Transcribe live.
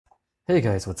Hey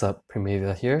guys, what's up?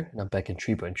 Primavera here, and I'm back in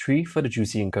 3.3 for the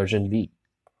juicy Incursion League.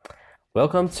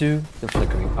 Welcome to the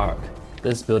Flickering arc.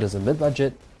 This build is a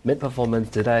mid-budget, mid-performance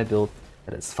Deadeye build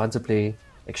that is fun to play,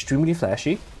 extremely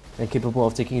flashy, and capable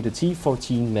of taking you to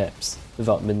T14 maps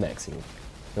without min-maxing.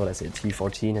 Note I said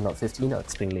T14 and not 15, I'll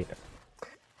explain later.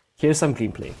 Here's some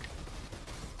gameplay.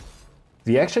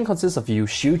 The action consists of you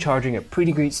shield charging at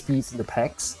pretty great speeds in the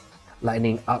packs,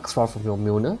 lightning arcs far from your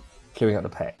Mjolner, clearing out the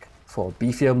pack. For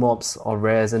beefier mobs or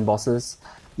rares and bosses,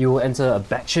 you will enter a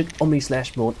batshit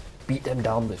Omni-Slash mode, beat them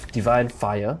down with Divine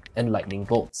Fire and Lightning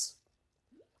Bolts.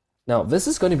 Now, this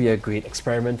is going to be a great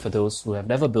experiment for those who have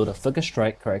never built a Flicker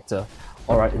Strike character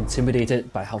or are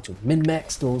intimidated by how to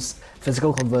min-max those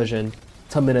physical conversion,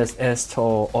 Terminus Est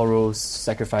or Oros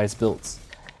sacrifice builds.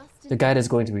 The guide is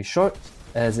going to be short,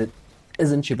 as it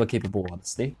isn't super capable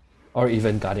honestly, or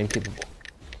even Guardian capable.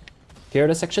 Here are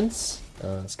the sections.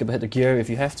 Skip ahead to gear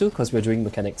if you have to, because we're doing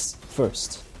mechanics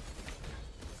first.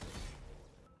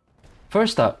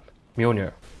 First up,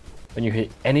 Mjolner. When you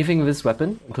hit anything with this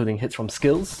weapon, including hits from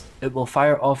skills, it will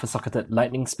fire off a socketed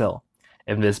lightning spell.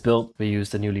 In this build, we use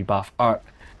the newly buffed arc,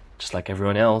 just like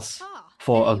everyone else,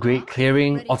 for a great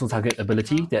clearing auto-target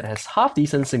ability that has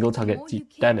half-decent single-target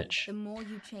damage.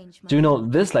 Do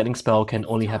note, this lightning spell can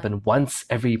only happen once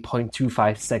every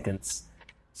 0.25 seconds.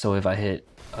 So if I hit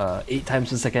 8 times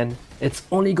per second, it's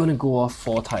only going to go off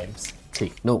 4 times.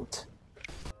 Take note.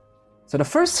 So the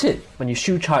first hit, when you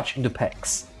shield charge into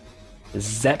packs,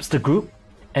 zaps the group,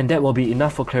 and that will be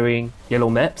enough for clearing yellow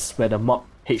maps where the mob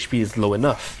HP is low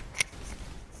enough.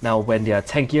 Now when they are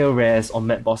tankier rares or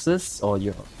map bosses, or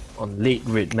you're on late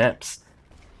red maps,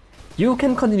 you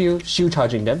can continue shield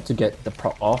charging them to get the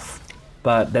proc off,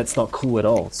 but that's not cool at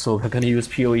all. So we're going to use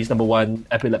PoE's number 1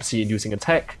 epilepsy inducing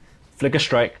attack, Flicker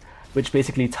Strike, which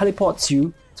basically teleports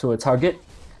you to a target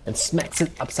and smacks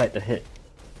it upside the head.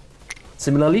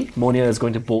 Similarly, Mjolnir is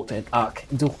going to bolt an arc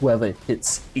into whoever it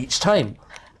hits each time,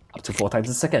 up to 4 times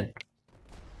a second.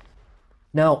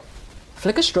 Now,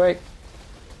 Flicker Strike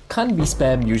can't be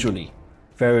spammed usually.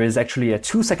 There is actually a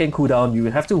 2-second cooldown. You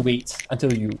will have to wait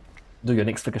until you do your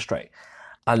next Flicker Strike,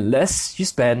 unless you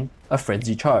spend a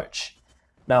Frenzy Charge.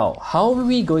 Now, how are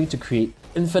we going to create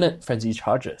infinite Frenzy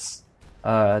Charges?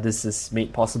 This is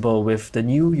made possible with the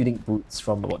new unique boots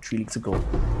from about 3 weeks ago,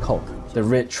 called the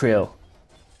Red Trail.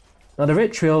 Now the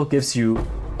Red Trail gives you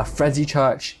a Frenzy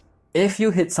Charge if you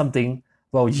hit something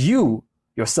while you,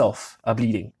 yourself, are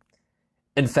bleeding.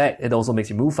 In fact, it also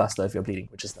makes you move faster if you're bleeding,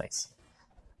 which is nice.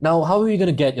 Now, how are you going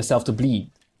to get yourself to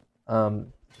bleed?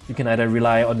 You can either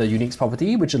rely on the Unique's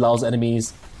property, which allows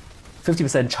enemies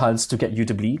 50% chance to get you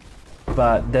to bleed,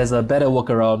 but there's a better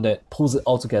workaround that pulls it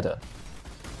all together.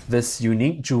 This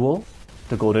unique jewel,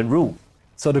 the Golden Rule.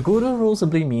 So the Golden Rule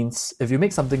simply means if you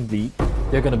make something bleed,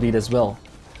 you're going to bleed as well.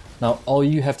 Now all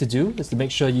you have to do is to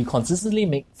make sure you consistently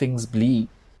make things bleed,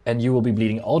 and you will be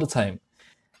bleeding all the time.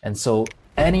 And so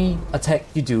any attack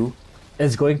you do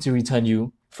is going to return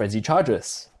you Frenzy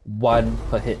Charges, 1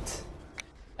 per hit.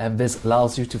 And this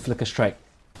allows you to Flicker Strike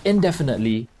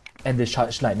indefinitely and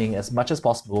discharge lightning as much as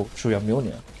possible through your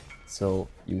Mjolnir. So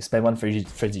you spend 1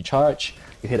 Frenzy Charge,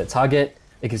 you hit a target,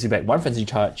 it gives you back 1 Frenzy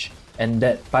Charge, and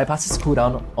that bypasses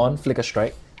cooldown on Flicker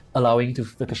Strike, allowing you to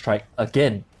Flicker Strike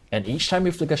again. And each time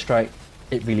you Flicker Strike,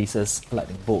 it releases a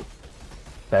Lightning Bolt.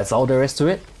 That's all there is to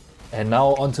it, and now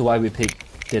on to why we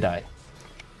picked Deadeye.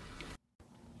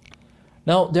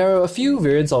 Now, there are a few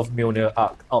variants of Mjolnir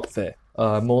arc out there,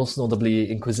 most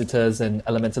notably Inquisitors and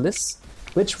Elementalists,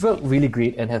 which work really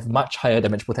great and have much higher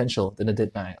damage potential than the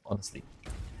Deadeye, honestly.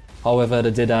 However, the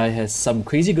Deadeye has some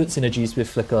crazy good synergies with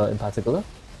Flicker in particular.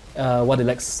 What it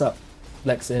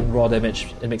lacks in raw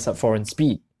damage, it makes up for in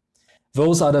speed.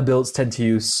 Those other builds tend to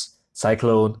use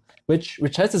Cyclone, which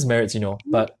has its merits,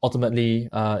 but ultimately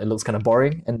it looks kind of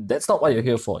boring, and that's not what you're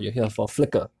here for. You're here for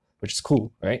Flicker, which is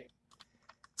cool, right?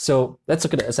 So let's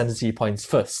look at the Ascendancy points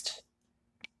first.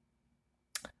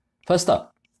 First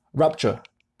up, Rupture.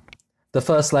 The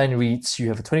first line reads, you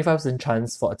have a 25%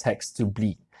 chance for attacks to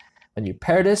bleed. When you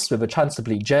pair this with a chance to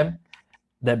bleed gem,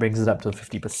 that brings it up to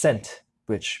 50%,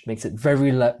 which makes it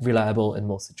very reliable in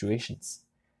most situations.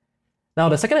 Now,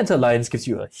 the second and third lines gives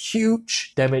you a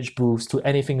huge damage boost to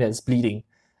anything that's bleeding,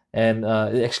 and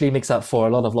it actually makes up for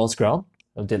a lot of lost ground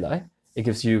of Deadeye. It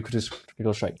gives you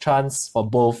critical strike chance for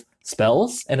both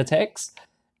spells and attacks,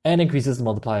 and increases the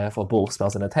multiplier for both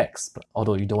spells and attacks, but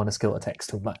although you don't want to skill attacks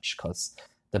too much, because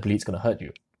the bleed's going to hurt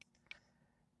you.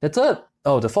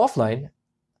 The fourth line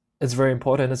is very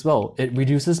important as well. It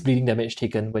reduces bleeding damage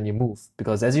taken when you move,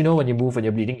 because as you know, when you move when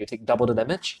you're bleeding, you take double the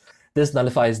damage. This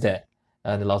nullifies that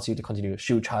and allows you to continue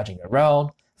shield charging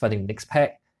around, finding the next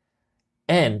pack,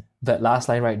 And that last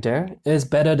line right there is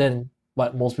better than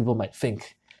what most people might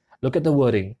think. Look at the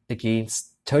wording. It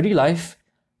gains 30 life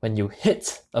when you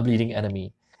hit a bleeding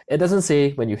enemy. It doesn't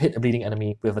say when you hit a bleeding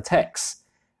enemy with attacks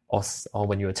or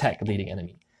when you attack a bleeding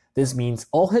enemy. This means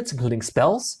all hits, including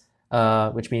spells,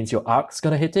 which means your arc's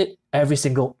gonna hit it. Every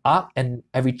single arc and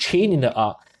every chain in the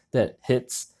arc that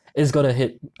hits is gonna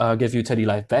give you 30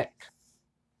 life back.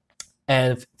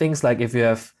 And things like if you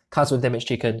have cast with damage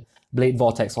taken, Blade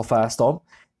Vortex, or Firestorm,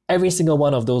 every single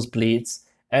one of those blades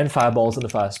and fireballs in the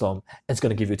Firestorm is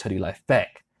going to give you 30 life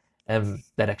back. And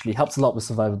that actually helps a lot with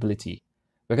survivability.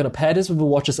 We're going to pair this with a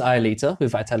Watcher's Eye later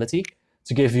with Vitality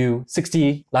to give you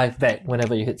 60 life back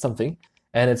whenever you hit something.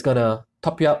 And it's going to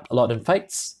top you up a lot in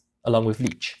fights, along with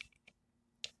Leech.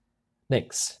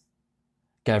 Next,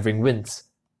 Gathering Winds.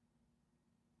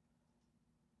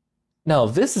 Now,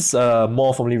 this is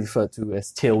more formally referred to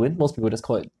as Tailwind. Most people just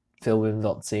call it Tailwind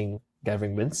without saying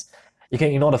Gathering Winds. You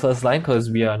can ignore the first line because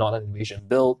we are not an invasion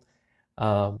build.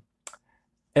 Look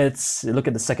at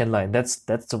the second line. That's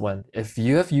the one. If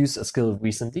you have used a skill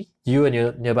recently, you and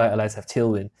your nearby allies have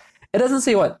Tailwind. It doesn't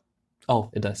say what. Oh,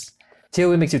 it does.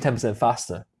 Tailwind makes you 10%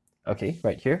 faster. Okay,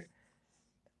 right here.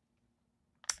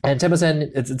 And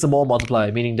 10%, it's a more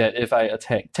multiplier, meaning that if I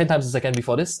attack 10 times a second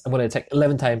before this, I'm going to attack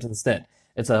 11 times instead.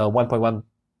 It's a 1.1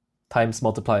 times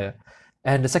multiplier.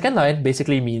 And the second line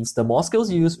basically means the more skills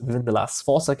you use within the last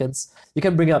 4 seconds, you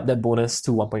can bring up that bonus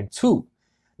to 1.2.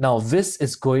 Now, this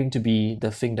is going to be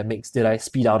the thing that makes Deadeye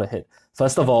speed out a hit.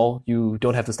 First of all, you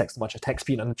don't have to stack so much attack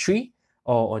speed on the tree,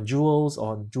 or on jewels,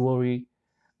 or on jewelry.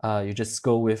 You just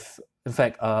go with, in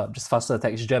fact, just faster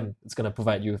attacks gem. It's going to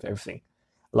provide you with everything,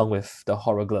 along with the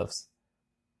horror gloves.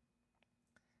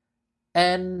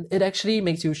 And it actually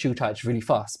makes you shield charge really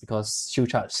fast because shield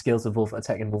charge scales with both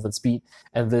attack and movement speed.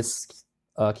 And this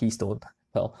keystone,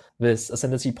 well, this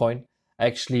Ascendancy point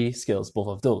actually scales both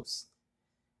of those.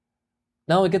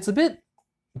 Now it gets a bit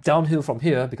downhill from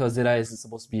here because Deadeye is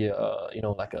supposed to be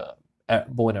like a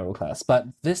bow and arrow class. But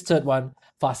this third one,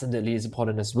 Fast and Deadly, is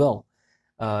important as well.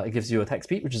 It gives you attack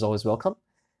speed, which is always welcome.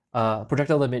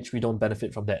 Projectile damage, we don't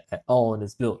benefit from that at all in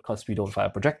this build because we don't fire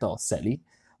projectiles, sadly.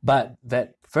 But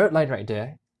that third line right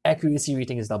there, accuracy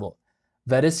rating is doubled.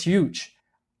 That is huge.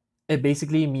 It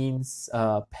basically means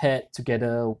paired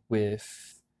together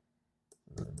with,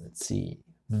 let's see,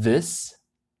 this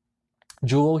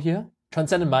jewel here,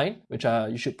 Transcendent Mind, which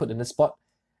you should put in this spot.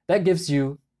 That gives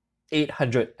you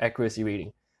 800 accuracy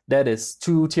rating. That is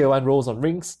 2 tier 1 rolls on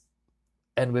rings.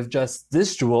 And with just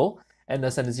this jewel and the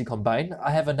Ascendancy combined,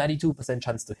 I have a 92%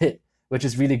 chance to hit, which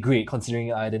is really great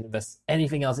considering I didn't invest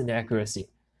anything else in the accuracy.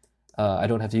 I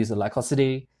don't have to use the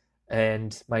Lycosity,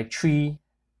 and my tree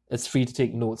is free to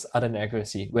take notes other than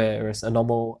accuracy, whereas a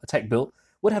normal attack build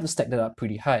would have to stack that up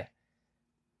pretty high.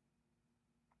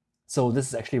 So this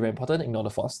is actually very important. Ignore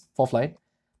the fourth line.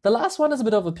 The last one is a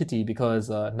bit of a pity because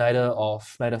neither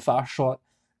far short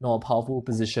nor powerful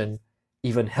position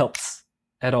even helps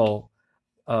at all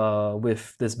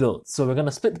with this build. So we're going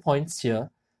to split the points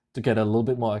here to get a little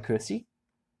bit more accuracy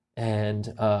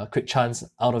and crit chance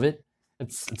out of it.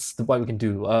 It's what we can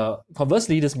do.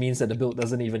 Conversely, this means that the build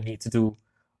doesn't even need to do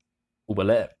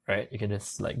overlap, right? You can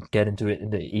just like get into it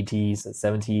in the 80s and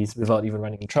 70s without even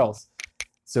running trials.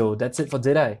 So that's it for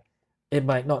Deadeye. It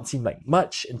might not seem like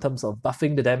much in terms of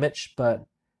buffing the damage, but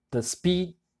the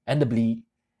speed and the bleed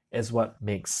is what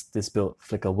makes this build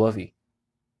Flicker worthy.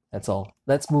 That's all.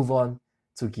 Let's move on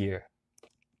to gear.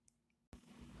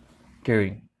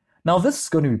 Gearing. Now this is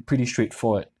going to be pretty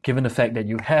straightforward, given the fact that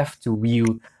you have to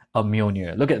wield a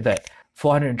Mjolnir. Look at that.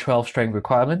 412 strength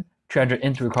requirement, 300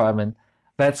 int requirement.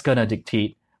 That's going to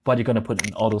dictate what you're going to put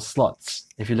in all those slots.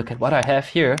 If you look at what I have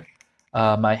here,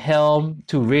 my helm,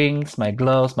 2 rings, my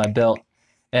gloves, my belt,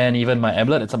 and even my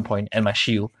amulet at some point, and my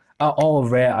shield are all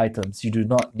rare items. You do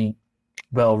not need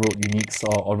well-rolled uniques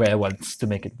or rare ones to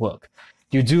make it work.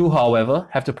 You do, however,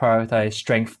 have to prioritize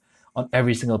strength on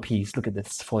every single piece. Look at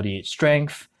this, 48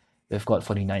 strength. We've got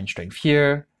 49 strength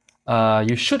here.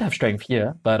 You should have strength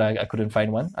here, but I couldn't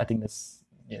find one. I think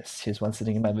here's one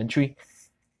sitting in my inventory.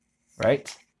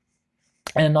 Right?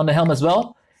 And on the helm as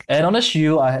well. And on the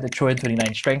shield, I had to throw in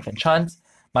 29 strength and chance.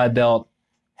 My belt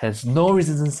has no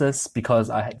resistances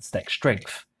because I had stacked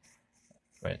strength.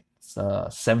 Right? It's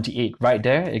 78 right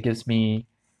there. It gives me,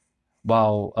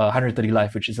 130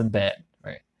 life, which isn't bad.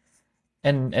 Right?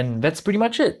 And that's pretty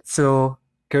much it. So,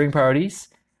 gearing priorities,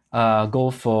 go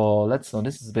for,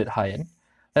 this is a bit high end.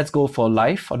 Let's go for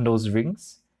life on those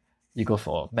rings. You go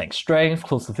for max strength,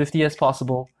 close to 50 as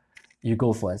possible. You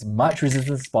go for as much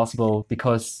resistance as possible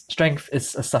because strength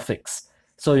is a suffix.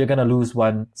 So you're going to lose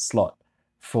 1 slot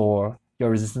for your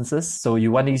resistances. So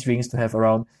you want these rings to have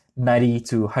around 90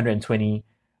 to 120%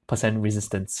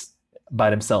 resistance by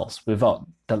themselves without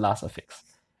the last affix.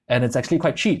 And it's actually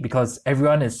quite cheap because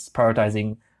everyone is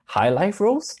prioritizing high life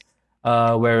rolls,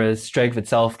 whereas strength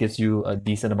itself gives you a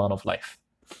decent amount of life.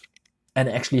 And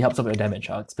it actually helps up your damage.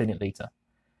 I'll explain it later.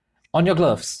 On your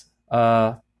gloves,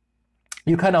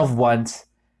 you kind of want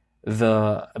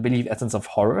the, I believe, Essence of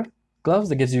Horror gloves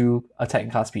that gives you attack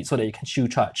and cast speed so that you can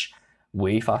shield charge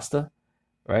way faster,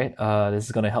 right? This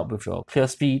is going to help with your clear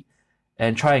speed,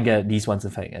 and try and get these ones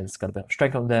effect, and it's got a bit of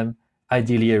strength on them.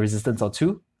 Ideally a resistance or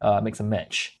two, makes a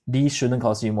match. These shouldn't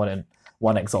cost you more than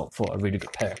 1 exalt for a really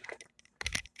good pair.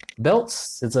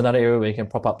 Belts, it's another area where you can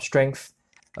prop up strength.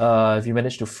 If you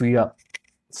manage to free up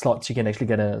slots, you can actually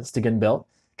get a stick-in belt.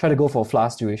 Try to go for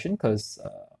flask duration because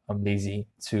I'm lazy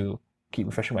to keep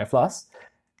refreshing my flask.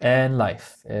 And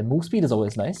life. And move speed is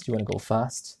always nice. You want to go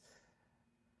fast.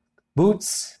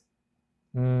 Boots,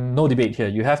 no debate here.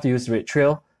 You have to use the Red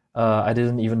Trail. I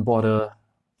didn't even bother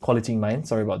qualitying mine.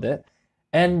 Sorry about that.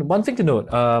 And one thing to note,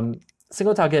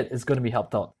 single target is going to be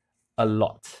helped out a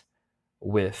lot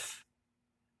with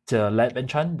the Lab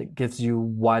enchant that gives you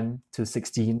 1 to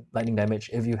 16 lightning damage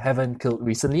if you haven't killed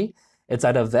recently. It's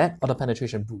either that or the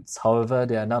penetration boots. However,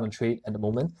 they are not on trade at the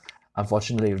moment.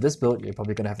 Unfortunately, with this build, you're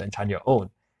probably going to have to enchant your own.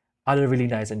 Other really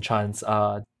nice enchants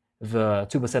are the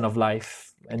 2% of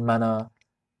life and mana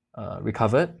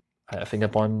recovered, I think,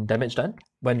 upon damage done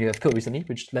when you have killed recently,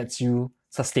 which lets you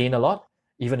sustain a lot,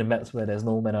 even in maps where there's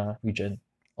no mana regen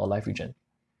or life regen.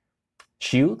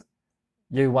 Shield,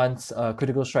 you want a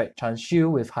critical strike chance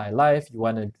shield with high life, you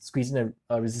want to squeeze in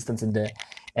a resistance in there,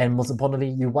 and most importantly,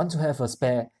 you want to have a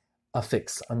spare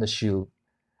affix on the shield,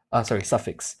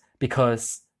 suffix,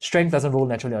 because strength doesn't roll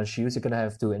naturally on shields, you're going to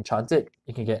have to enchant it.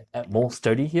 You can get at most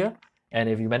sturdy here, and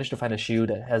if you manage to find a shield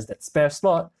that has that spare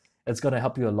slot, it's going to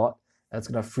help you a lot, and it's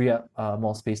going to free up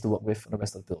more space to work with for the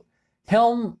rest of the build.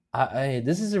 Helm,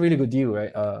 this is a really good deal,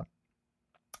 right?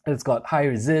 It's got high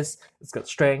resist, it's got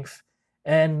strength,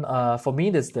 and for me,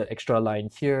 there's the extra line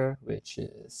here, which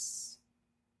is,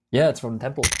 yeah, it's from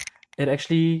Temple. It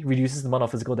actually reduces the amount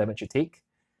of physical damage you take,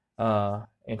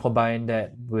 and combine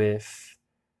that with,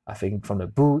 I think, from the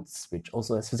boots, which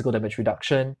also has physical damage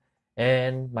reduction,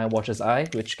 and my Watcher's Eye,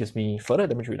 which gives me further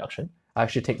damage reduction. I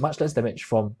actually take much less damage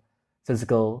from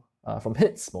physical, from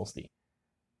hits mostly.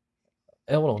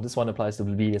 Oh no, this one applies to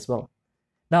bleed as well.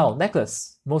 Now,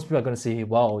 necklace. Most people are going to say,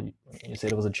 wow, you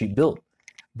said it was a cheap build.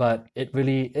 But it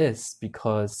really is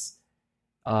because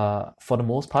for the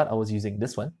most part, I was using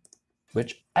this one,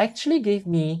 which actually gave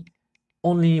me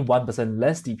only 1%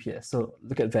 less DPS. So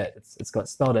look at that. It's got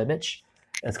spell damage.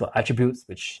 It's got attributes,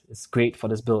 which is great for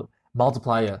this build.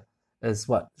 Multiplier is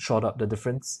what shot up the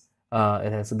difference.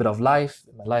 It has a bit of life.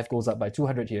 My life goes up by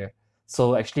 200 here.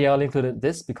 So actually, I only included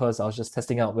this because I was just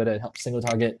testing out whether it helps single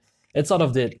target. It sort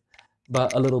of did,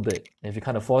 but a little bit. If you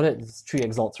can't afford it, it's 3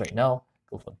 exalts right now.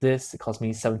 Go for this. It cost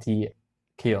me 70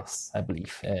 chaos, I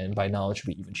believe, and by now it should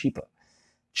be even cheaper.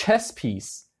 Chess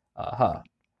piece.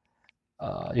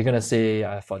 You're gonna say,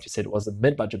 I thought you said it was a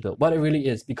mid-budget build, but it really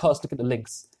is because look at the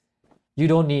links. You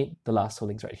don't need the last 2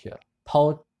 links right here.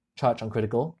 Power charge on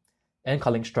critical and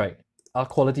culling strike are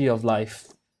quality of life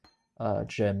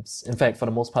gems. In fact, for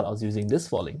the most part, I was using this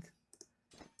for link,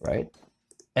 right?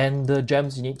 And the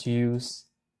gems you need to use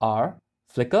are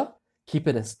Flicker. Keep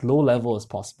it as low level as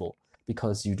possible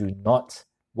because you do not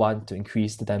want to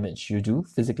increase the damage you do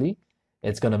physically.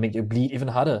 It's gonna make you bleed even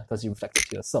harder because you reflect it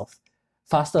to yourself.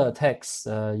 Faster attacks,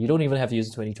 you don't even have to use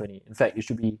it 2020. In fact, you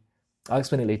should be, I'll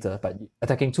explain it later, but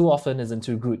attacking too often isn't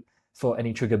too good for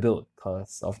any trigger build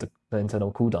because of the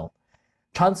internal cooldown.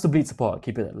 Chance to bleed support,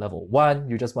 keep it at level 1.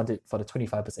 You just want it for the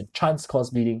 25% chance cause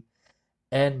bleeding,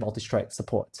 and multi-strike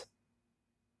support,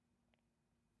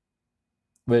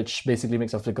 which basically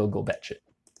makes your flicker go batshit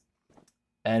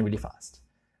and really fast.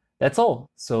 That's all.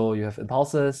 So you have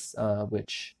impulses,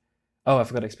 which, oh, I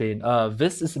forgot to explain.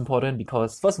 This is important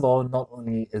because, first of all, not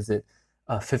only is it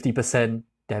a 50%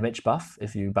 damage buff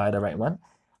if you buy the right one,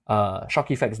 shock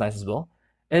effect is nice as well.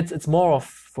 It's more of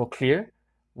for clear,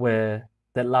 where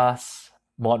that last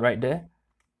mod right there,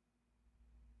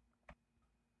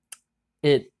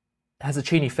 it has a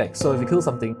chain effect. So if you kill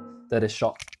something that is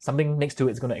shocked, something next to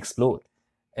it is going to explode.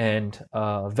 And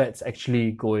that's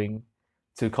actually going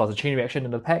to cause a chain reaction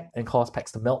in the pack and cause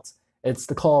packs to melt. It's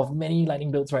the core of many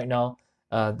lightning builds right now.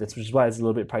 That's which is why it's a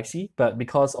little bit pricey. But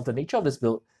because of the nature of this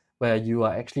build, where you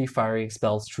are actually firing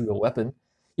spells through your weapon,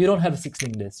 you don't have to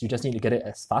 6-link this. You just need to get it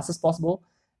as fast as possible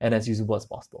and as usable as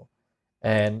possible.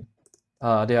 And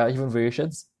there are even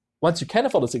variations. Once you can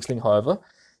afford the 6-link, however,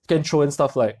 you can throw in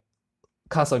stuff like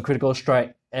cast on critical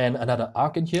strike and another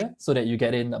arc in here so that you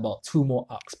get in about 2 more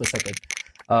arcs per second.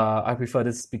 I prefer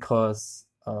this because,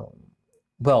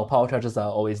 well, power charges are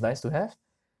always nice to have,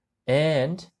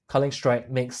 and Culling Strike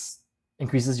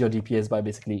increases your DPS by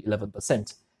basically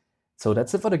 11%. So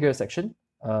that's it for the gear section.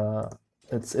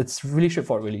 It's really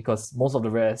straightforward, really, because most of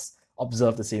the rares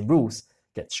observe the same rules.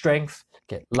 Get strength,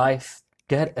 get life,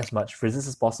 get as much resist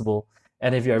as possible,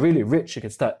 and if you're really rich, you can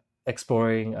start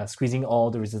exploring, squeezing all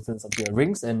the resistance onto your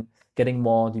rings and getting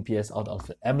more DPS out of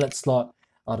the amulet slot,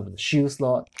 out of the shield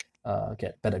slot,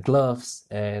 get better gloves,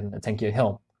 and a tankier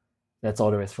helm. That's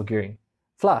all there is for gearing.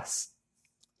 Flask.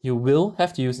 You will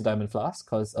have to use a diamond flask,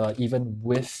 because even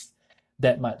with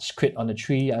that much crit on the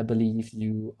tree, I believe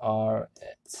you are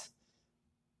at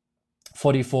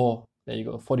 44, there you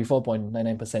go,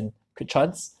 44.99% crit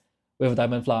chance. With a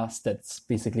diamond flask, that's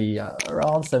basically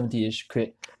around 70-ish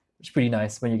crit, which is pretty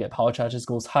nice. When you get power charges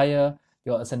goes higher,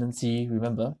 your Ascendancy,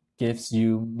 remember, gives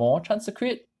you more chance to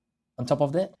crit. On top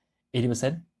of that,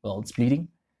 80%, well, it's bleeding.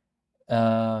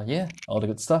 Yeah, all the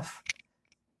good stuff.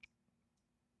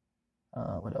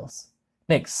 What else?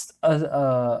 Next,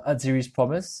 Adziri's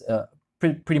Promise.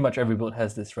 Pretty much every build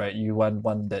has this, right? You want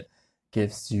one that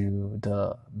gives you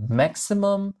the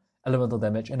maximum elemental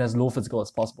damage and as low physical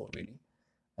as possible, really.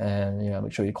 And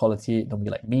make sure you quality it, don't be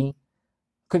like me.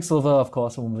 Quicksilver, of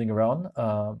course, when moving around.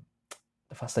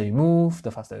 The faster you move,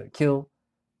 the faster you kill.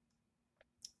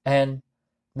 And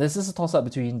this is a toss-up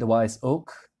between the Wise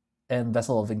Oak and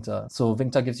Vessel of Vincta. So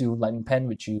Vincta gives you Lightning Pen,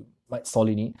 which you might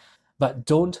sorely need, but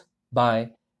don't buy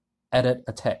added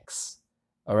attacks.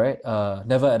 Alright?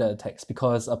 Never added attacks,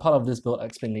 because a part of this build I'll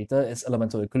explain later is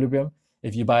Elemental Equilibrium.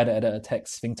 If you buy the added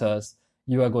attacks, Vinctas,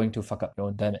 you are going to fuck up your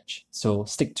own damage. So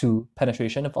stick to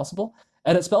Penetration if possible.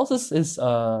 Added spells is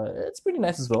it's pretty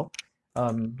nice as well.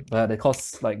 But it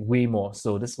costs like way more,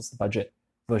 so this was the budget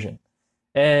version.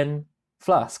 And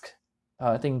Flask,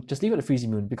 I think just leave it at Freezy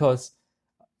Moon, because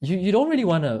you don't really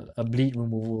want a bleed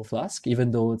removal flask,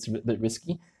 even though it's a bit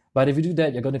risky. But if you do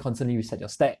that, you're going to constantly reset your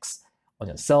stacks on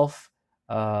yourself.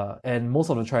 And most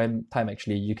of the time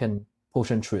actually, you can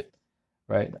potion through it,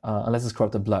 right? Unless it's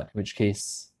Corrupted Blood, in which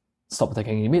case, stop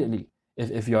attacking immediately.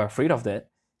 If you're afraid of that,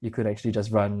 you could actually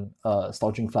just run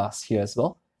Stalking Flask here as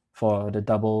well for the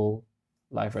double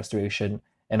life restoration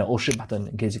and an oh shit button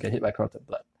in case you get hit by Corrupted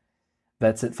Blood.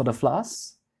 That's it for the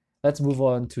flasks. Let's move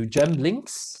on to Gem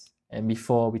Links, and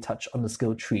before we touch on the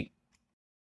skill tree.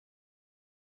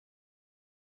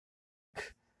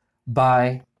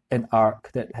 Buy an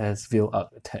arc that has Veil Arc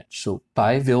attached. So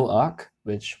buy Veil Arc,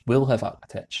 which will have arc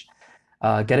attached.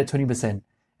 Get it 20%.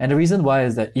 And the reason why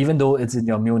is that even though it's in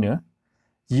your Mjolnir,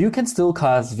 you can still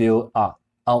cast Veil Arc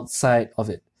outside of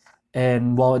it.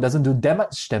 And while it doesn't do that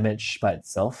much damage by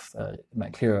itself, it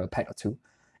might clear a pack or two.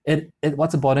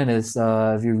 What's important is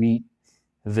if you read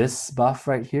this buff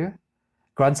right here,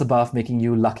 grants a buff making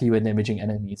you lucky when damaging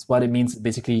enemies. What it means is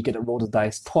basically you get to roll the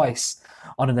dice twice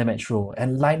on a damage roll.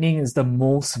 And lightning is the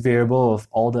most variable of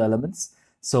all the elements,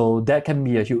 so that can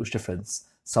be a huge difference.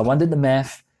 Someone did the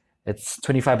math, it's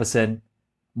 25%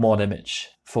 more damage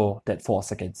for that 4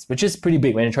 seconds, which is pretty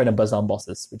big when you're trying to buzz down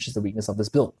bosses, which is the weakness of this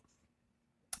build.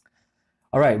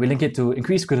 Alright, we link it to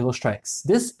increase critical strikes.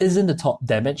 This isn't the top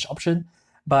damage option,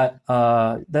 but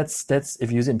that's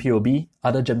if you use it in PoE,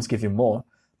 other gems give you more.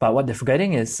 But what they're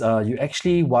forgetting is you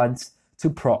actually want to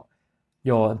proc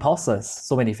your impulsors.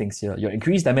 So many things here. Your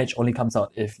increased damage only comes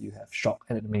out if you have shocked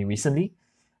an enemy recently.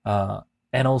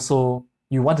 And also,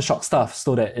 you want to shock stuff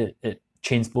so that it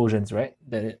chains explosions, right?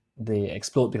 That they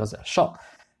explode because they're shocked.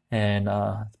 And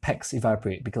packs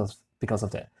evaporate because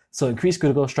of that. So increased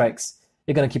critical strikes,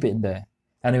 you're going to keep it in there.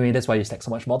 Anyway, that's why you stack so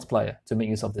much multiplier to make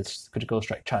use of this critical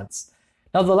strike chance.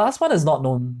 Now, the last one is not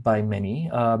known by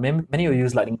many. Many will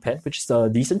use Lightning Pen, which is a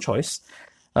decent choice.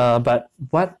 But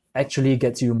what actually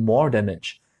gets you more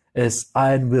damage is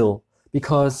Iron Will.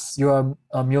 Because you're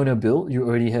a Mjolnir build, you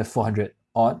already have 400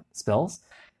 odd spells.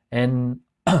 And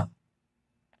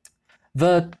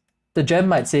the gem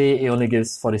might say it only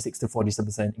gives 46 to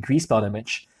 47% increased spell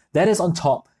damage. That is on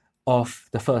top of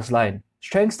the first line.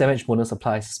 Strength damage bonus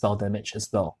applies to spell damage as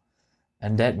well.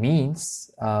 And that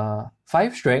means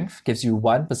 5 strength gives you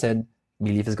 1%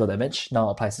 melee physical damage. Now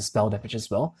applies to spell damage as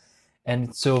well.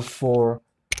 And so for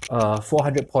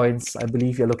 400 points, I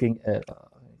believe you're looking at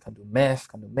can't do math.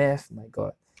 My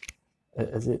god,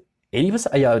 is it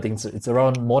 80%? Yeah, I think it's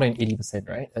around more than 80%,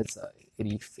 right? It's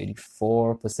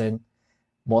 84%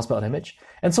 more spell damage.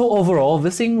 And so overall,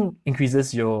 this thing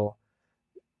increases your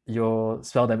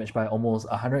spell damage by almost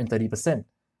 130%,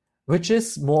 which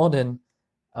is more than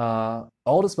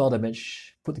all the spell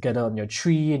damage put together on your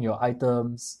tree and your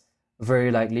items,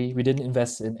 very likely. We didn't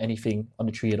invest in anything on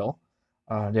the tree at all.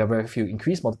 There are very few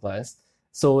increased multipliers.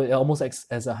 So it almost acts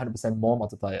as a 100% more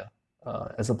multiplier,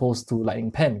 as opposed to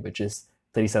Lightning Pen, which is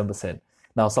 37%.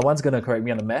 Now, someone's going to correct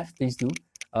me on the math. Please do.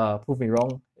 Prove me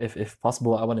wrong if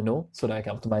possible. I want to know so that I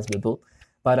can optimize my build.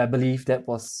 But I believe that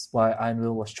was why Iron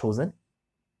Will was chosen.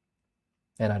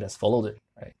 And I just followed it,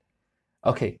 right?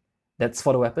 Okay, that's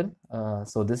for the weapon.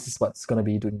 So this is what's going to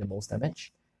be doing the most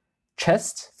damage.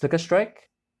 Chest, Flicker Strike,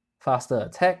 faster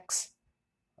attacks,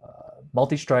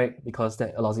 multi-strike because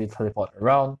that allows you to teleport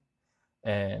around,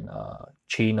 and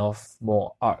chain of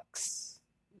more arcs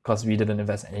because we didn't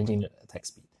invest anything in attack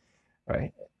speed,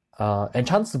 right? And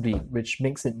chance to bleed, which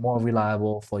makes it more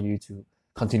reliable for you to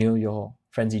continue your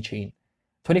frenzy chain.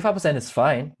 25% is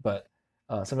fine, but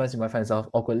sometimes you might find yourself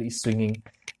awkwardly swinging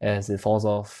as it falls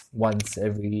off once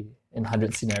every in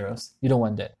 100 scenarios. You don't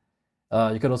want that.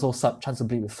 You could also sub chance to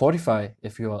bleed with Fortify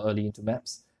if you are early into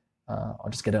maps, or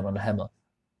just get it on the hammer.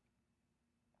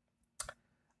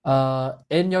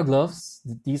 In your gloves,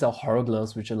 these are horror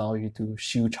gloves which allow you to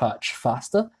shield charge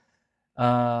faster.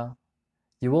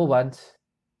 You will want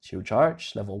shield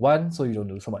charge level 1 so you don't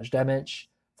do so much damage.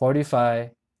 Fortify,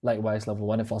 likewise level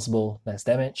 1 if possible, less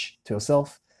damage to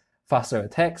yourself, faster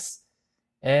attacks,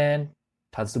 and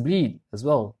chance to bleed as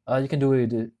well. You can do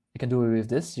it with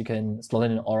this. You can slot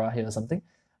in an aura here or something.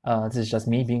 This is just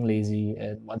me being lazy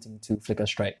and wanting to flicker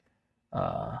strike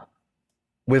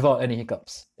without any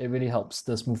hiccups. It really helps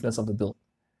the smoothness of the build.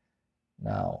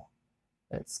 Now,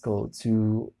 let's go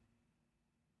to...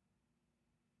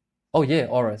 Oh yeah,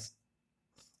 auras.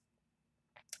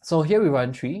 So here we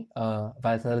run 3,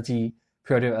 Vitality,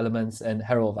 Purity of Elements, and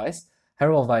Herald of Ice.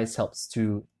 Herald of Ice helps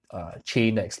to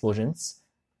chain the explosions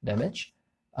damage.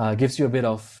 Gives you a bit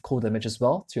of cold damage as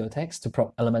well to your attacks to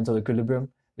prop Elemental Equilibrium,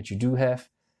 which you do have.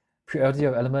 Purity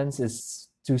of Elements is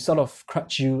to sort of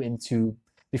crutch you into,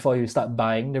 before you start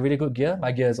buying the really good gear.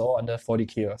 My gear is all under 40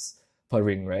 chaos per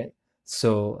ring, right?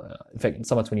 So, in fact,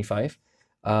 some are 25.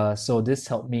 So this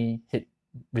helped me hit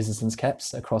resistance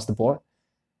caps across the board.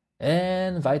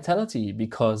 And Vitality,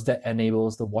 because that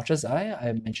enables the Watcher's Eye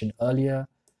I mentioned earlier.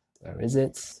 Where is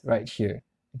it? Right here.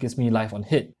 It gives me life on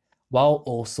hit, while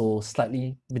also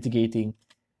slightly mitigating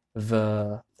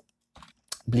the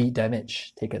bleed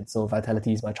damage taken. So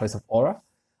Vitality is my choice of aura.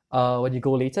 When you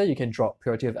go later, you can drop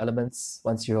Purity of Elements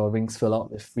once your rings fill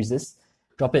out with resist.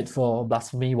 Drop it for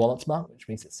Blasphemy Warlock's Mark, which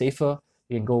makes it safer.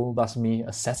 You can go Blasphemy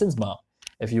Assassin's Mark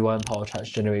if you want power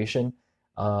charge generation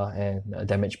and a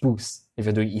damage boost if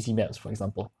you're doing easy maps, for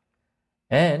example.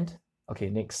 And, okay,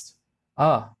 next.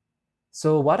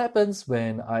 So what happens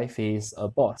when I face a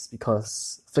boss?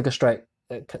 Because Flicker Strike,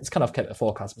 it's kind of capped at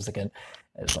 4 casts per second,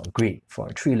 and it's not great for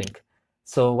a tree link.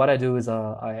 So what I do is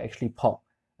I actually pop,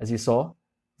 as you saw,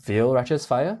 Veil Righteous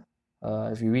Fire.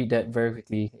 If you read that very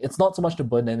quickly, it's not so much the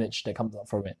burn damage that comes out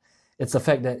from it. It's the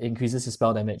fact that it increases your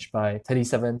spell damage by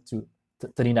 37 to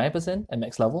 39% at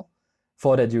max level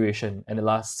for that duration, and it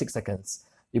lasts 6 seconds.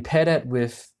 You pair that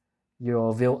with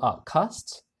your Veil Arc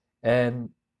cast, and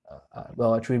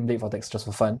well, I threw in Blade Vortex just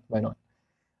for fun, why not?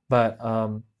 But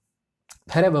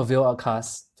pair that with Veil Arc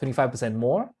cast, 25%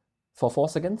 more for 4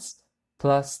 seconds,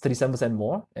 plus 37%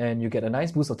 more, and you get a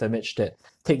nice boost of damage that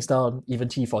takes down even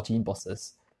T14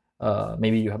 bosses.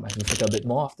 Maybe you might flicker a bit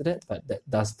more after that, but that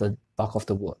does the bulk of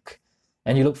the work.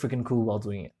 And you look freaking cool while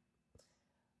doing it.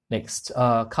 Next,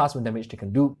 cast when damage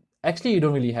taken. Actually, you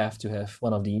don't really have to have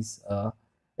one of these.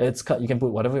 You can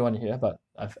put whatever you want here, but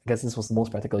I guess this was the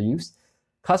most practical use.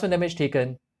 Cast when damage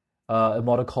taken,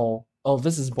 Immortal Call. Oh,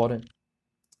 this is important.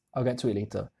 I'll get to it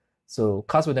later. So,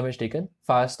 cast when damage taken,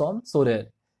 Firestorm, so that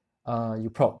you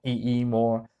proc EE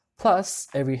more. Plus,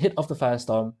 every hit of the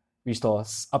Firestorm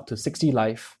restores up to 60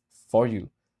 life for you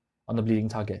on the bleeding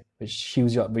target, which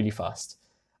heals you up really fast.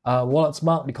 Warlock's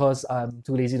Mark, because I'm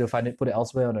too lazy to find it, put it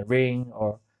elsewhere on a ring,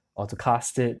 or to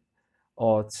cast it,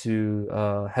 or to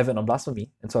have it on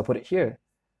Blasphemy, and so I put it here.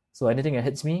 So anything that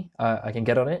hits me, I can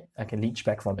get on it, I can leech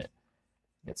back from it.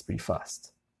 It's pretty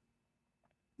fast.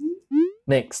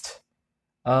 Next.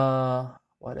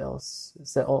 What else?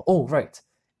 Is that all? Oh, right.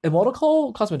 Immortal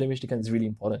Call cast when damage taken is really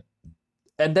important.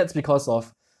 And that's because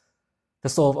of the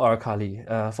Soul of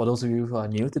Arakali. For those of you who are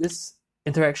new to this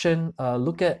interaction,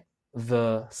 look at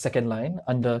the second line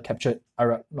under Captured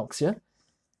Arachnoxia.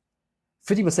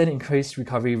 50% increased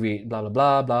recovery rate, blah, blah,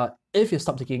 blah, blah, if you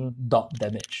stop taking dot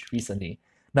damage recently.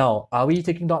 Now, are we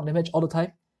taking dot damage all the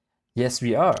time? Yes,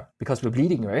 we are, because we're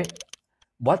bleeding, right?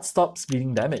 What stops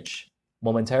bleeding damage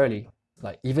momentarily?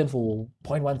 Like, even for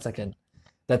 0.1 second.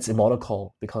 That's Immortal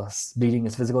Call, because bleeding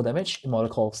is physical damage. Immortal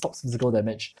Call stops physical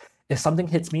damage. If something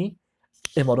hits me,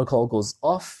 Immortal Call goes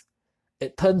off.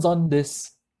 it turns on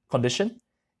this condition,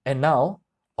 and now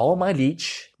all my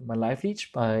leech, my life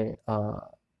leech, my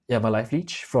life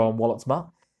leech from Warlock's Mark,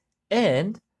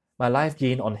 and my life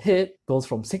gain on hit goes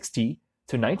from 60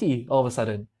 to 90 all of a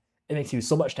sudden. It makes you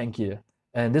so much tankier.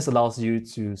 And this allows you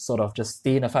to sort of just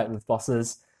stay in a fight with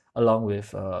bosses along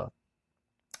with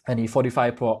any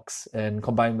 45 procs, and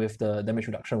combined with the damage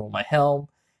reduction from my helm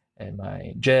and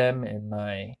my gem and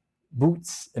my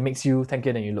boots, it makes you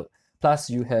tankier than you look. Plus,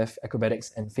 you have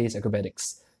acrobatics and phase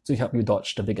acrobatics to help you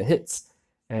dodge the bigger hits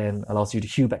and allows you to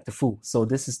heal back to full. So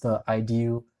this is the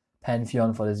ideal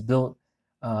pantheon for this build.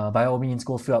 By all means,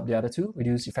 go fill up the other two.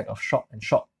 Reduce effect of shock and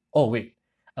shock. Oh wait,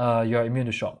 you're immune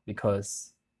to shock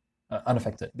because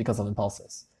unaffected because of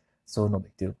impulses. So no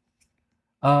big deal.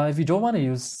 If you don't want to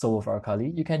use Soul of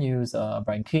Arakali, you can use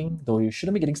Brian King, though you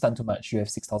shouldn't be getting stunned too much. You have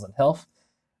 6,000 health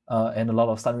and a lot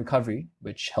of stun recovery,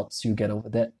 which helps you get over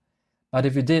that. But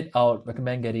if you did, I would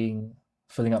recommend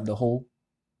filling up the whole,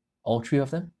 all three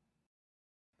of them.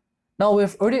 Now,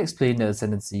 we've already explained the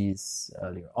ascendancies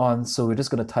earlier on, so we're just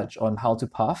going to touch on how to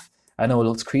path. I know it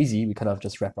looks crazy, we kind of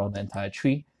just wrap around the entire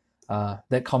tree.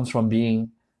 That comes from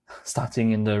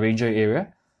starting in the ranger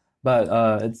area, but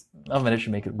I've managed to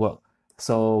make it work.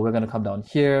 So we're going to come down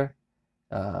here,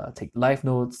 take life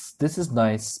nodes. This is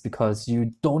nice because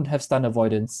you don't have stun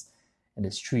avoidance in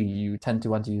this tree. You tend to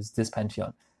want to use this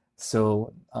pantheon.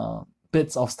 So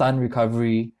bits of stun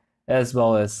recovery as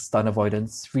well as stun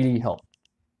avoidance really help.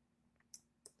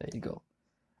 There you go.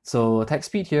 So attack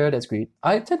speed here, that's great.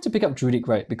 I tend to pick up Druidic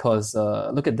Rite because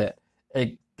look at that.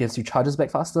 It gives you charges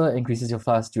back faster, increases your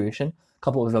flask duration.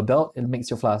 Coupled with your belt, it makes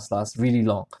your flask last really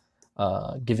long,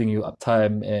 giving you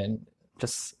uptime and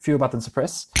just few button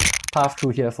suppress. Path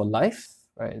through here for life,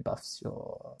 right? It buffs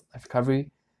your life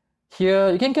recovery.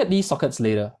 Here, you can get these sockets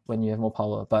later when you have more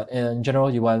power, but in general,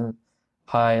 you want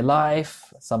high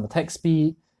life, some attack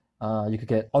speed. You could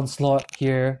get onslaught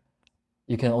here.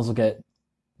 You can also get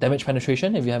damage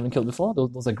penetration if you haven't killed before.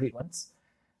 Those are great ones.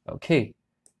 Okay,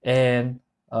 and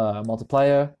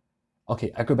multiplier.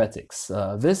 Okay, acrobatics.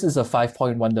 This is a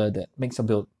 5-point wonder that makes your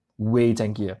build way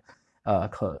tankier.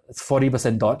 It's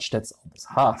 40% dodge, that's almost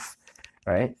half,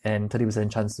 right? And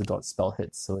 30% chance to dodge spell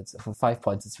hits. So it's for 5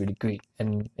 points, it's really great.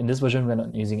 And in this version, we're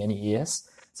not using any ES,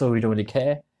 so we don't really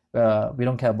care. We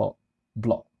don't care about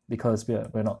block because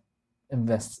we're not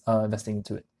investing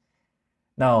into it.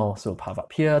 Now, so path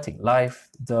up here, take life.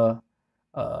 There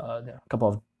are a couple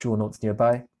of jewel nodes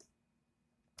nearby.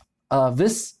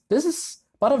 This is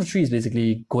part of the tree is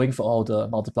basically going for all the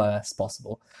multiplier as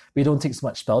possible. We don't take so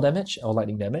much spell damage or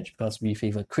lightning damage because we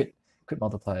favor crit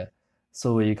multiplier.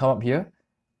 So when you come up here,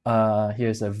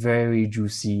 here's a very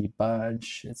juicy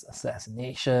bunch. It's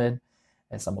assassination,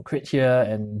 and some more crit here,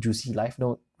 and juicy life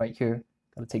node right here.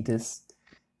 Gotta take this.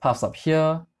 Paths up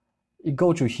here. You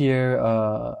go through here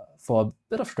for a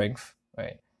bit of strength,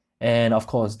 right? And of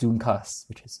course, Doomcast,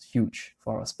 which is huge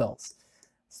for our spells.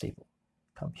 Stable.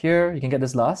 Come here, you can get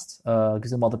this last,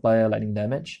 gives you multiplier lightning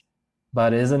damage,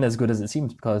 but it isn't as good as it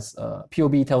seems because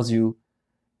PoB tells you,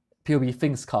 PoB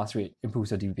thinks cast rate improves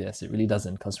your DPS. It really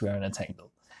doesn't because we are in a tank build.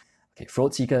 Okay,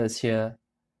 Throat Seeker is here,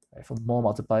 right, for more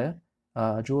multiplier.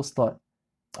 Jewel Slot.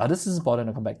 This is important,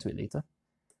 I'll come back to it later.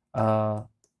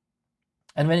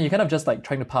 And when you're kind of just like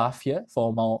trying to path here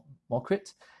for more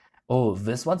crit, oh,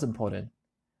 this one's important.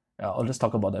 I'll just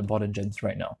talk about the important gens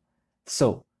right now.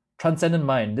 So, Transcendent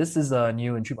Mind. This is a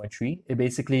new in 3.3. It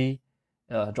basically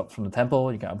drops from the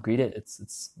temple. You can upgrade it.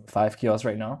 It's 5 chaos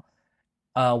right now.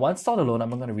 One slot alone, I'm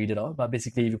not going to read it out, but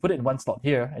basically if you put it in one slot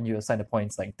here and you assign the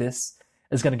points like this,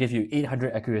 it's going to give you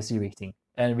 800 accuracy rating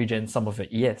and regen some of your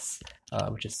ES,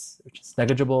 which is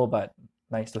negligible but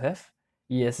nice to have.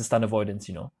 ES is stun avoidance,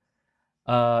 you know.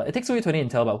 It takes away 20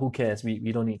 intel, but who cares?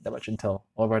 We don't need that much intel,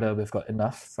 or rather we've got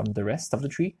enough from the rest of the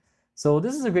tree. So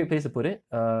this is a great place to put it.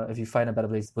 If you find a better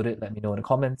place to put it, let me know in the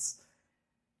comments.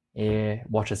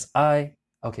 Watcher's Eye.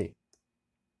 Okay.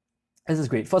 This is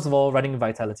great. First of all, running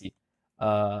Vitality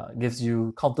gives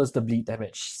you counters the bleed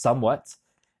damage somewhat,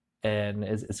 and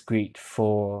it's great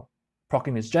for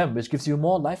proccing this gem, which gives you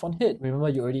more life on hit. Remember,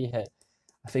 you already had,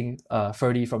 I think,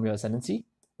 30 from your Ascendancy.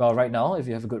 Well, right now, if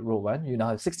you have a good roll one, you now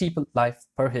have 60 life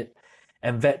per hit,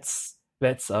 and vets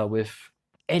with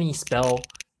any spell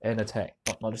and attack,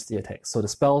 not just the attack. So the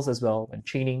spells as well, when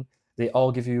chaining, they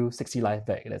all give you 60 life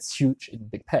back. That's huge in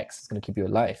big packs. It's going to keep you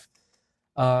alive.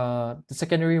 The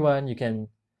secondary one, you can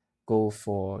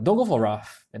don't go for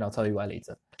Wrath, and I'll tell you why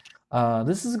later.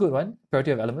 This is a good one,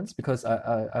 Purity of Elements, because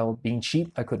being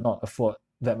cheap, I could not afford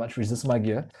that much resist my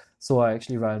gear. So I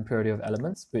actually run Purity of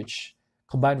Elements, which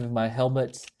combined with my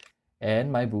helmet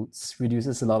and my boots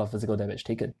reduces a lot of physical damage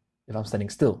taken if I'm standing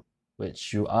still.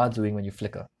 which you are doing when you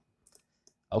flicker.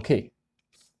 Okay.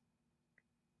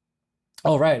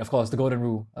 All right, of course, the golden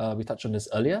rule. We touched on this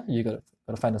earlier. You gotta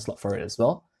find a slot for it as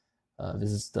well.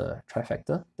 This is the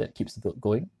trifecta that keeps the build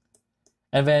going.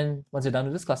 And then once you're done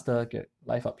with this cluster, get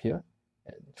life up here,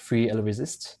 and free ele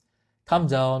resist. Come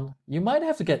down. You might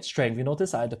have to get strength. You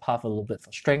notice I had to path a little bit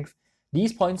for strength.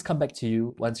 These points come back to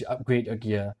you once you upgrade your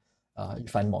gear. You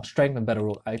find more strength and better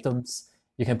rolled items.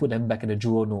 You can put them back in the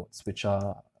jewel nodes, which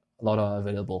are a lot are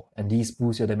available, and these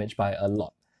boost your damage by a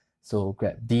lot. So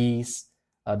grab these.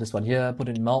 This one here, put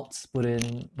in melt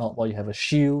while you have a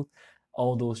shield.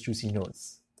 All those juicy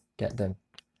nodes, get them.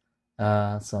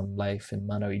 Some life and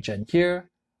mana regen here.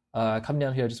 Come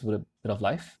down here just with a bit of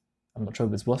life. I'm not sure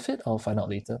if it's worth it. I'll find out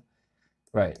later.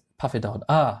 Right, puff it down.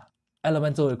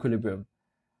 Elemental equilibrium.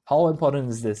 How important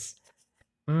is this?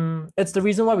 It's the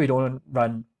reason why we don't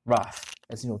run Wrath.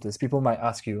 As you notice, people might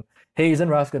ask you, hey, isn't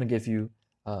Wrath going to give you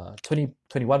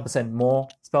 21% more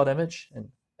spell damage and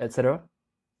etc.?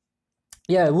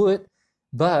 Yeah, it would,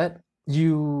 but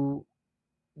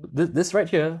this right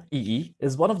here, EE,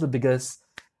 is one of the biggest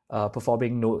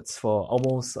performing nodes for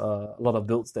almost a lot of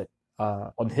builds that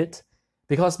are on hit.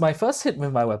 Because my first hit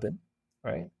with my weapon,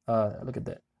 right? Look at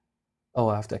that. Oh,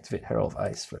 I have to activate Herald of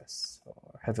Ice first,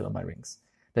 or have it on my rings.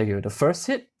 There you go. The first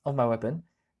hit of my weapon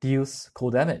deals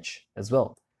cold damage as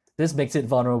well. This makes it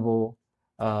vulnerable,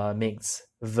 makes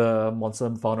the monster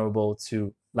vulnerable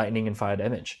to lightning and fire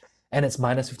damage. And it's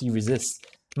minus 50 resist.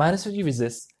 Minus 50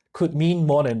 resist could mean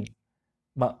more than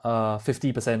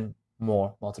 50%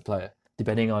 more multiplier,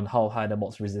 depending on how high the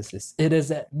mob's resist is. It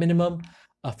is at minimum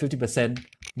a 50%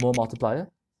 more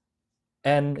multiplier,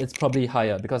 and it's probably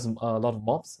higher because a lot of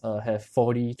mobs have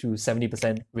 40 to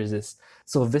 70% resist.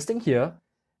 So visiting here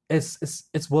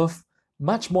it's worth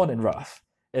much more than Wrath.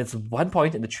 It's 1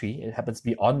 point in the tree. It happens to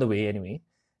be on the way anyway,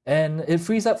 and it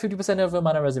frees up 50% of your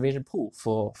mana reservation pool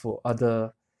for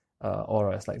other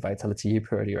auras like Vitality,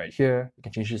 Purity right here. You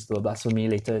can change this to a Blasphemy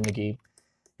later in the game.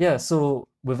 Yeah, so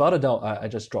without a doubt, I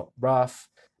just dropped Wrath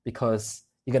because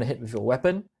you're gonna hit with your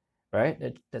weapon, right?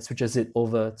 That switches it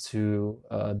over to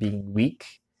being weak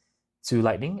to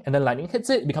lightning, and then lightning hits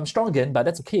it becomes strong again, but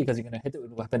that's okay because you're gonna hit it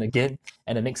with a weapon again,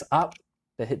 and the next up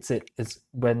that hits it is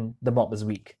when the mob is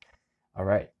weak. All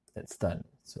right, that's done.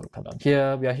 So come down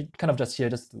here. We are kind of just here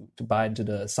just to buy into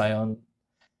the Scion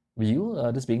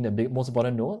wheel, this being the most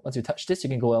important node. Once you touch this, you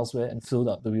can go elsewhere and fill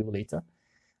up the wheel later.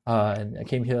 And I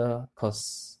came here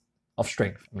because of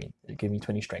strength. I mean, it gave me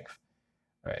 20 strength.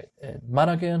 Right, and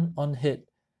mana gain on hit,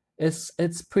 it's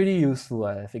pretty useful.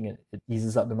 I think it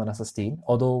eases up the mana sustain.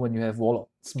 Although when you have Warlock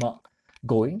Smart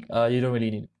going, you don't really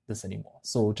need this anymore.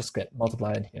 So just get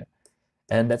multiplier in here,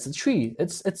 and that's a tree.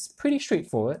 It's pretty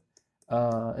straightforward.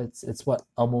 It's what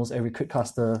almost every crit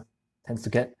caster tends to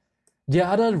get. The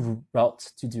other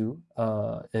route to do,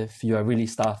 if you are really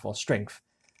starved for strength,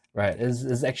 right,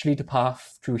 is actually to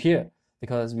path through here,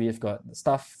 because we've got the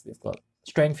stuff, we've got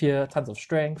strength here, tons of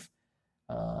strength.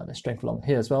 There's strength along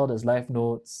here as well. There's life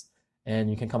nodes, and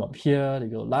you can come up here. They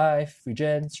go life,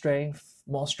 regen, strength,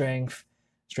 more strength,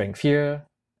 strength here,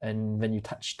 and when you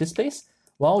touch this place,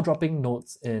 while dropping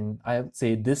nodes in, I would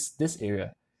say this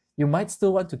area, you might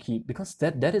still want to keep, because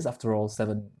that is after all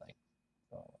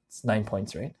it's 9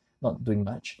 points, right? Not doing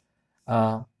much.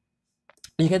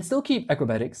 You can still keep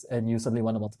acrobatics, and you suddenly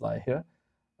want to multiply here,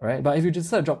 right? But if you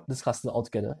just drop this cluster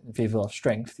altogether in favor of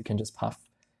strength, you can just path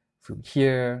through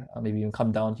here, maybe even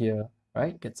come down here,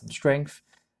 right? Get some strength,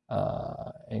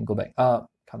 and go back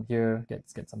up, come here,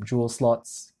 get some jewel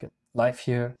slots, get life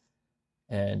here,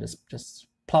 and just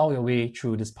plow your way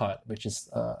through this part, which is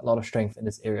a lot of strength in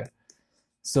this area.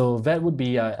 So that would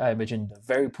be, I imagine, the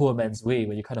very poor man's way,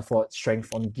 where you can't afford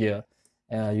strength on gear.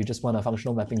 You just want a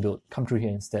functional mapping build. Come through here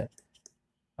instead.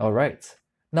 All right.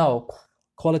 Now,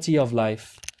 quality of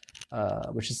life,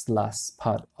 which is the last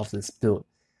part of this build.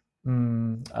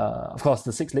 Of course,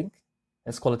 the 6 link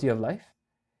is quality of life.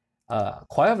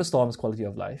 Choir of the Storm is quality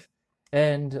of life.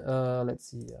 And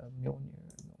let's see, Mjolnir,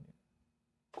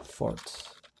 Fort.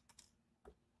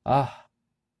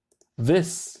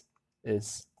 This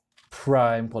is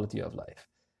prime quality of life.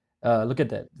 Look at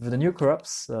that. With the new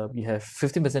corrupts, we have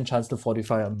 15% chance to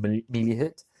fortify a melee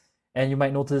hit. And you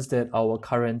might notice that our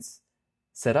current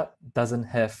setup doesn't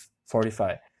have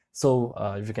fortify. So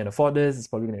if you can afford this, it's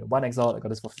probably going to be 1 exalt. I got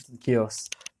this for 15 chaos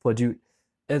per dude.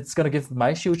 It's going to give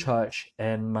my shield charge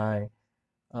and my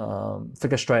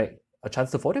figure strike a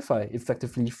chance to fortify,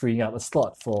 effectively freeing up a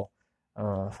slot for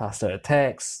faster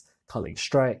attacks, culling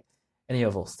strike, any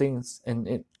of those things. And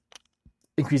it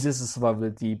increases the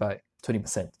survivability by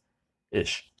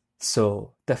 20%-ish.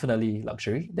 So definitely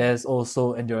luxury. There's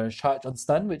also endurance charge on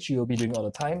stun, which you'll be doing all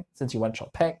the time since you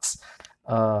one-shot packs.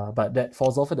 But that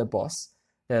falls off at the boss.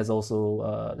 There's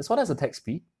also this one has attack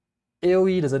speed.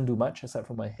 AoE doesn't do much aside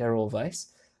from my Herald of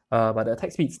Ice. But the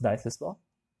attack speed's nice as well.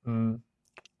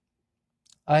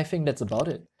 I think that's about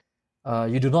it.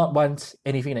 You do not want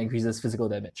anything that increases physical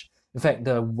damage. In fact,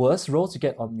 the worse rolls you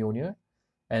get on Mjolnir,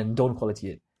 and don't quality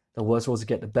it, the worse rolls you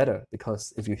get, the better,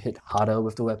 because if you hit harder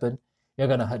with the weapon, you're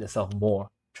gonna hurt yourself more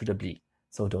through the bleed.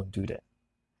 So don't do that.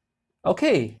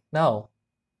 Okay, now.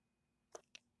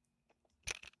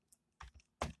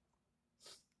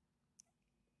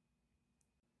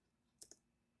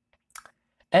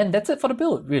 And that's it for the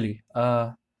build, really.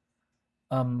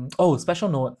 Special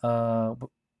note,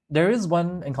 there is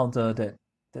one encounter that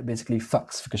basically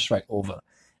fucks Flicker Strike over,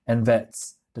 and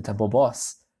that's the temple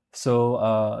boss.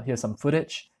 So here's some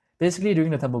footage. Basically,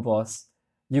 during the temple boss,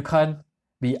 you can't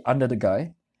be under the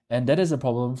guy, and that is a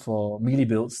problem for melee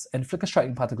builds, and Flicker Strike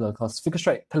in particular, because Flicker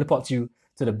Strike teleports you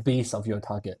to the base of your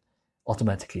target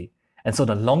automatically. And so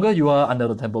the longer you are under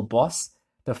the temple boss,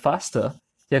 the faster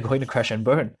you're going to crash and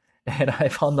burn. And I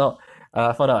found out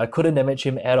I couldn't damage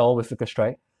him at all with Flicker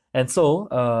Strike. And so,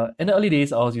 in the early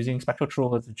days, I was using Spectral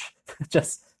Throw to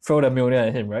just throw the Mjolnir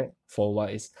at him, right? For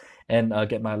wise, and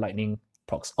get my lightning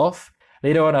procs off.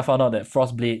 Later on, I found out that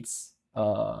Frost Blades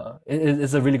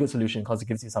is a really good solution because it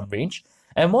gives you some range.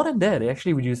 And more than that, it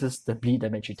actually reduces the bleed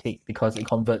damage you take because it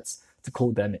converts to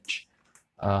cold damage.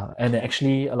 And it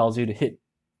actually allows you to hit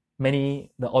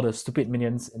all the stupid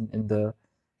minions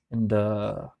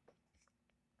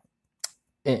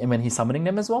when he's summoning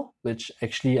them as well, which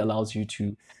actually allows you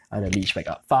to either leech back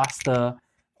up faster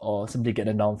or simply get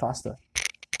them down faster.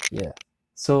 Yeah.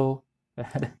 So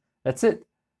that's it.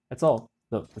 That's all.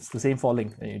 Look, it's the same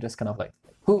falling, and you just kind of like,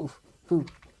 whoo.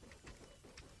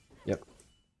 Yep.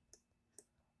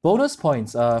 Bonus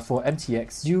points for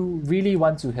MTX. You really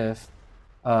want to have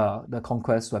the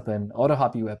Conquest weapon or the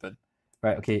Harpy weapon,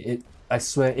 right? Okay, I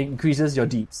swear it increases your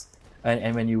deeps.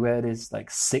 And when you wear this like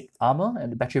sick armor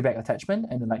and the battery back attachment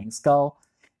and the lightning skull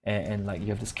and like you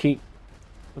have this cape,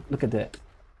 look at that.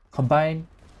 Combine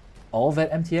all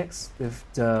that MTX with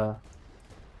the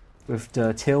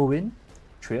tailwind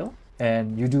trail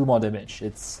and you do more damage.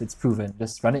 It's proven.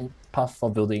 Just run it path for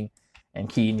building and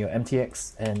key in your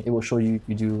MTX and it will show you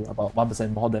do about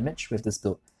 1% more damage with this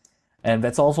build. And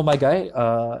that's all for my guide.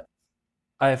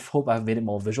 I hope I've made it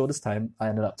more visual this time. I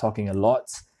ended up talking a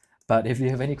lot. But if you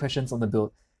have any questions on the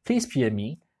build, please PM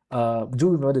me. Do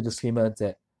remember the disclaimer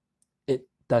that it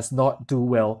does not do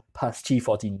well past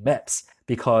T14 maps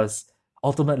because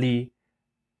ultimately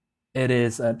it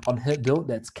is an on-hit build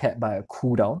that's capped by a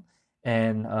cooldown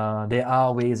and there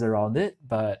are ways around it,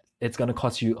 but it's going to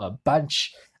cost you a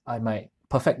bunch. I might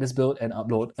perfect this build and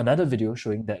upload another video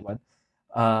showing that one.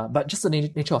 But just the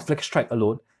nature of Flicker Strike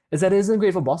alone is that it isn't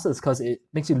great for bosses because it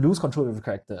makes you lose control of your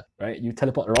character, right? You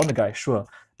teleport around the guy, sure,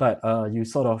 but you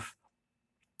sort of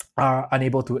are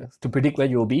unable to predict where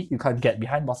you will be. You can't get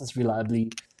behind bosses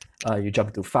reliably. You jump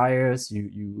into fires,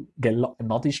 you get locked in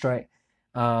multi-strike.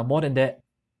 More than that,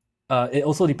 it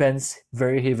also depends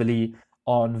very heavily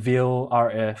on Veil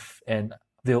RF and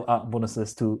Veil Arc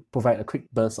bonuses to provide a quick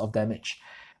burst of damage,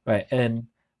 right? And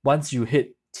once you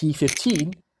hit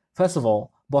T15, first of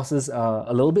all, bosses are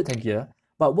a little bit tankier,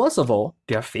 but worst of all,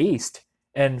 they're phased.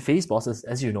 And phased bosses,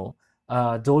 as you know,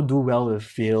 don't do well with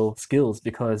Veil skills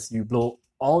because you blow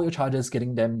all your charges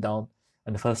getting them down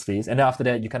in the first phase. And then after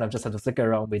that, you kind of just have to flicker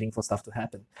around waiting for stuff to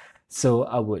happen. So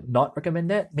I would not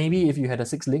recommend that. Maybe if you had a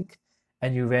 6 link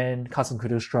and you ran Cast and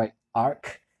Critical Strike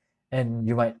Arc and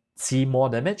you might see more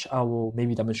damage, I will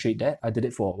maybe demonstrate that. I did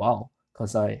it for a while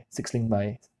because I 6 linked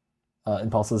my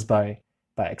impulses by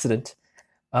accident.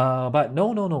 But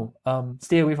no.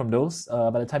 Stay away from those.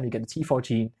 By the time you get the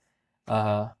T14,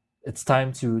 it's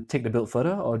time to take the build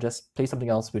further or just play something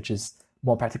else which is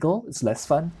more practical. It's less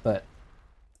fun,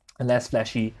 and less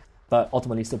flashy, but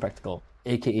ultimately still practical.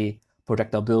 AKA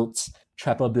projectile builds,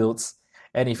 trapper builds,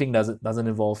 anything doesn't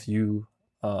involve you.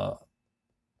 You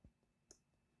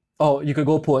could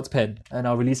go Poet's Pen, and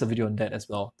I'll release a video on that as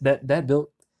well. That build,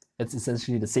 it's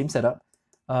essentially the same setup.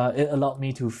 It allowed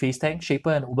me to face tank,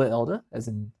 Shaper, and Uber Elder, as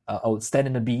in I would stand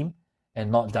in the beam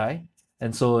and not die.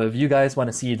 And so if you guys want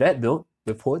to see that build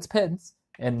with Poet's Pens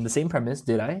and the same premise,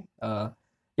 Deadeye,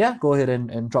 go ahead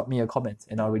and drop me a comment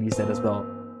and I'll release that as well.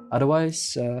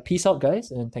 Otherwise, peace out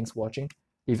guys, and thanks for watching.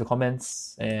 Leave your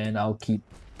comments and I'll keep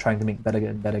trying to make better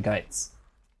and better guides.